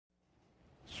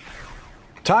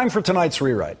Time for tonight's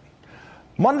rewrite.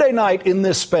 Monday night in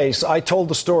this space, I told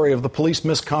the story of the police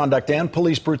misconduct and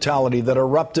police brutality that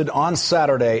erupted on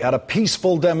Saturday at a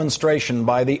peaceful demonstration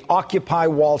by the Occupy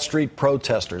Wall Street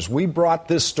protesters. We brought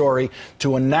this story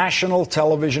to a national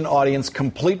television audience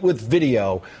complete with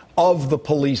video of the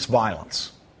police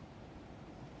violence.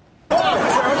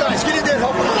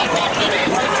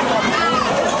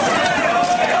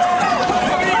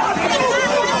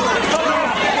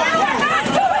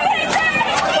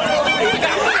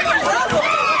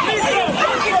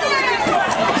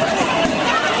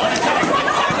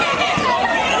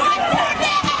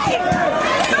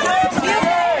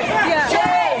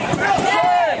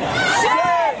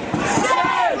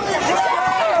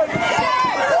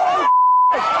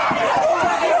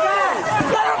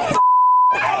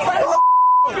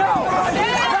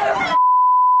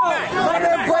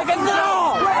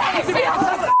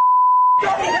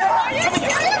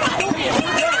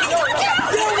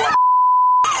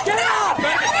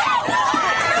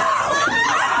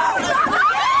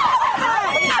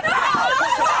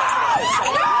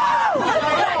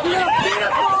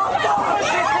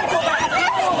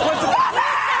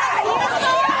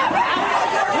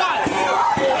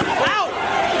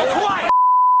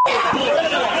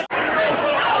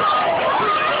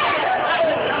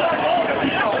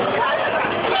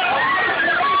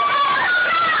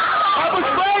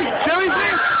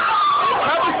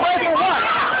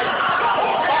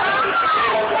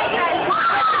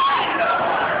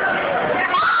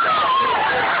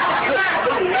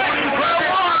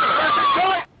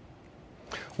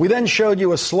 We then showed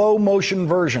you a slow-motion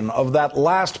version of that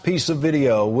last piece of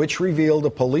video, which revealed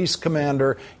a police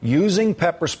commander using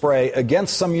pepper spray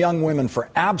against some young women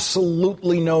for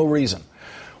absolutely no reason.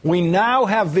 We now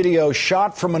have video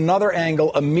shot from another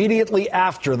angle immediately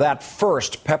after that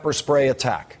first pepper spray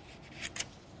attack.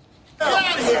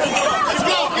 Let's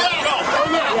go! Get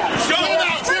out! Show them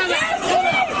out!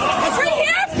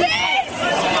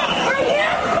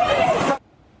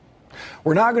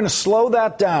 We're now going to slow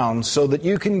that down so that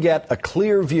you can get a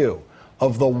clear view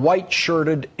of the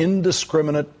white-shirted,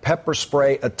 indiscriminate pepper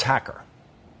spray attacker.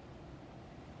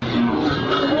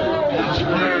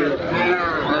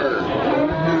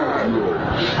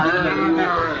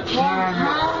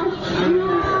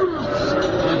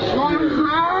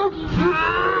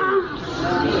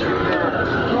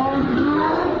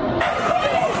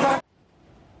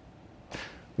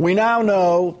 We now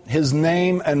know his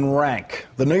name and rank.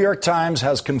 The New York Times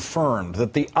has confirmed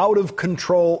that the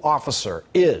out-of-control officer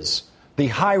is the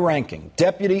high-ranking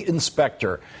Deputy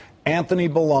Inspector Anthony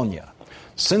Bologna.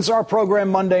 Since our program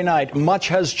Monday night, much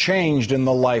has changed in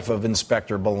the life of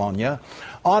Inspector Bologna.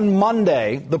 On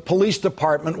Monday, the police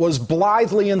department was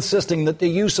blithely insisting that the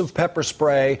use of pepper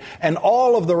spray and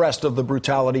all of the rest of the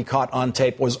brutality caught on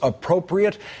tape was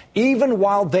appropriate, even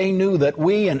while they knew that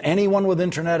we and anyone with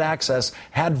internet access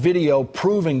had video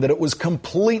proving that it was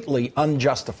completely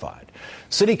unjustified.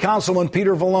 City Councilman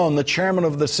Peter Vallone, the chairman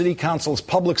of the City Council's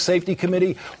Public Safety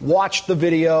Committee, watched the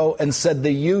video and said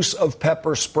the use of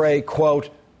pepper spray, quote,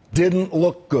 didn't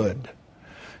look good.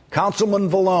 Councilman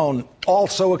Vallone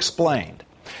also explained,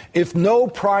 if no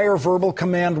prior verbal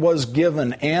command was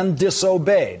given and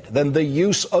disobeyed, then the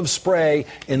use of spray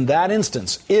in that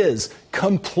instance is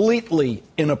completely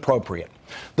inappropriate.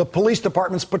 The police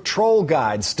department's patrol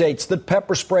guide states that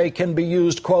pepper spray can be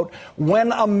used, quote,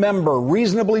 when a member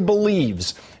reasonably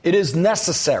believes it is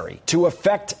necessary to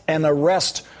effect an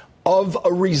arrest of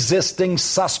a resisting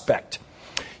suspect.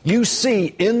 You see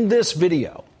in this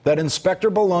video that Inspector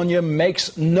Bologna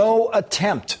makes no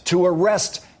attempt to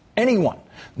arrest anyone,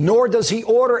 nor does he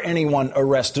order anyone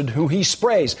arrested who he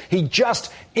sprays. He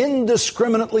just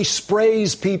indiscriminately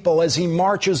sprays people as he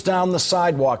marches down the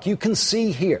sidewalk. You can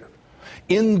see here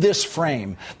in this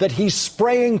frame that he's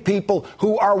spraying people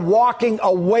who are walking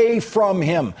away from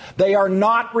him. They are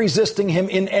not resisting him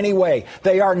in any way.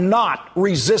 They are not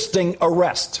resisting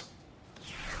arrest.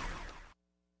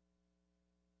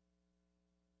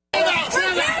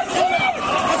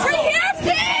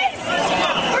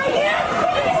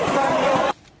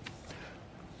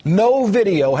 No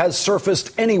video has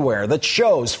surfaced anywhere that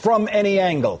shows from any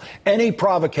angle any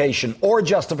provocation or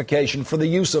justification for the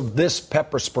use of this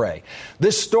pepper spray.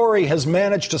 This story has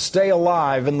managed to stay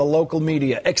alive in the local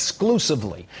media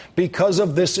exclusively because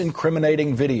of this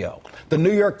incriminating video. The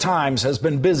New York Times has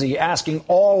been busy asking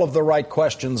all of the right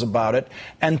questions about it,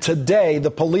 and today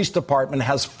the police department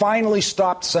has finally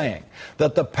stopped saying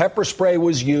that the pepper spray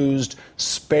was used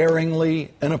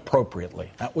sparingly and appropriately.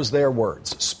 That was their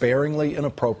words, sparingly and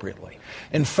appropriately.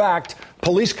 In fact,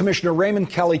 Police Commissioner Raymond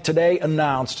Kelly today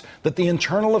announced that the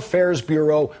Internal Affairs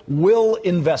Bureau will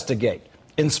investigate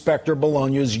Inspector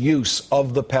Bologna's use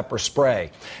of the pepper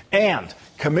spray. And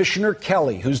Commissioner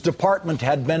Kelly, whose department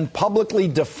had been publicly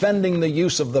defending the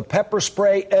use of the pepper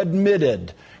spray,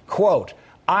 admitted, quote,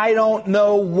 "I don't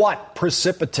know what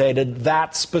precipitated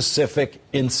that specific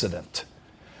incident."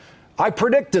 I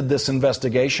predicted this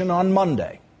investigation on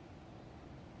Monday.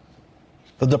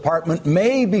 The department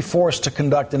may be forced to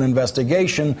conduct an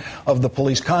investigation of the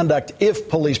police conduct if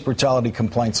police brutality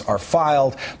complaints are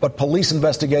filed, but police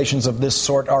investigations of this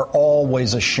sort are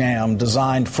always a sham,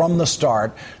 designed from the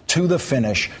start to the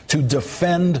finish to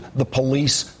defend the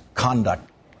police conduct.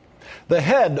 The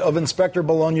head of Inspector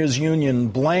Bologna's union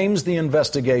blames the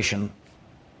investigation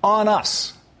on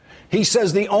us. He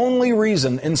says the only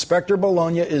reason Inspector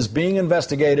Bologna is being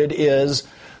investigated is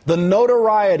the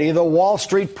notoriety the Wall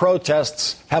Street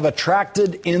protests have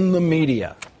attracted in the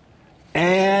media.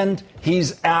 And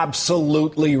he's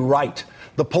absolutely right.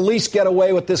 The police get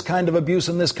away with this kind of abuse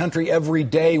in this country every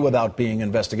day without being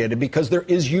investigated because there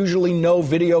is usually no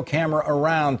video camera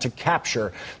around to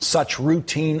capture such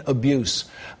routine abuse.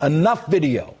 Enough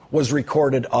video was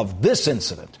recorded of this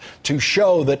incident to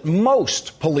show that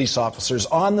most police officers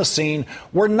on the scene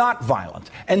were not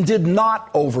violent and did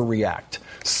not overreact.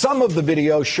 Some of the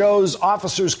video shows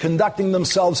officers conducting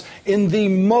themselves in the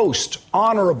most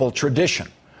honorable tradition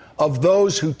of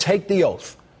those who take the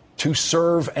oath to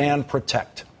serve and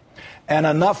protect. And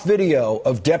enough video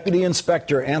of Deputy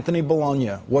Inspector Anthony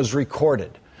Bologna was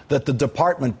recorded that the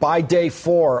department, by day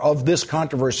 4 of this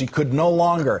controversy, could no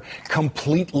longer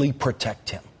completely protect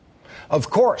him.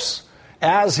 Of course,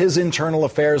 as his internal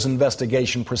affairs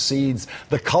investigation proceeds,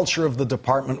 the culture of the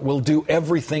department will do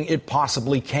everything it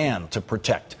possibly can to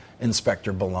protect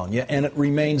Inspector Bologna, and it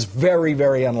remains very,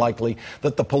 very unlikely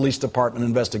that the police department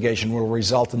investigation will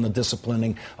result in the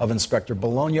disciplining of Inspector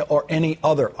Bologna or any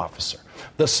other officer.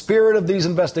 The spirit of these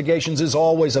investigations is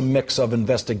always a mix of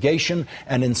investigation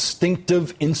and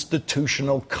instinctive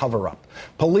institutional cover-up.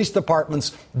 Police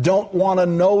departments don't want to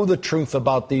know the truth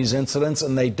about these incidents,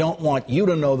 and they don't want you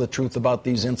to know the truth about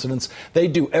these incidents. They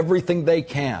do everything they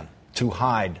can to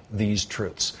hide these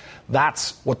truths.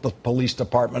 That's what the police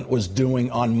department was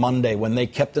doing on Monday when they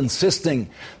kept insisting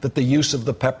that the use of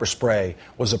the pepper spray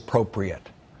was appropriate.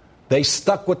 They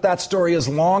stuck with that story as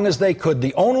long as they could.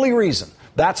 The only reason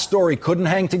that story couldn't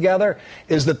hang together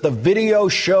is that the video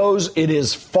shows it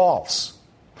is false.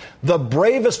 The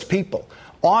bravest people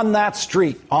on that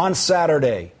street on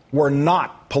Saturday were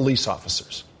not police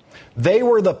officers. They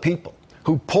were the people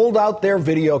who pulled out their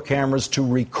video cameras to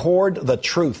record the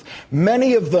truth.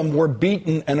 Many of them were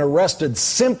beaten and arrested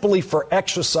simply for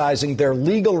exercising their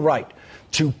legal right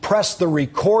to press the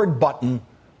record button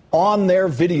on their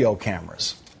video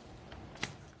cameras.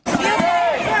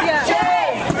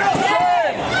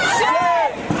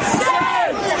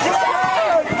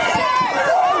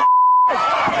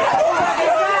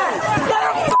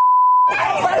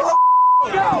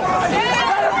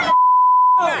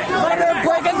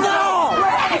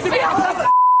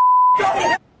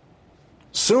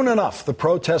 Soon enough, the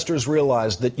protesters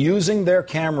realized that using their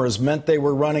cameras meant they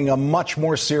were running a much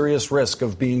more serious risk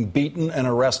of being beaten and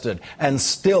arrested, and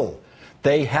still,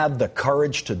 they had the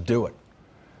courage to do it.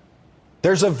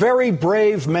 There's a very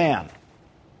brave man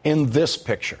in this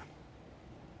picture.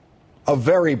 A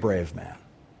very brave man.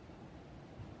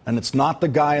 And it's not the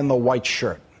guy in the white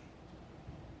shirt.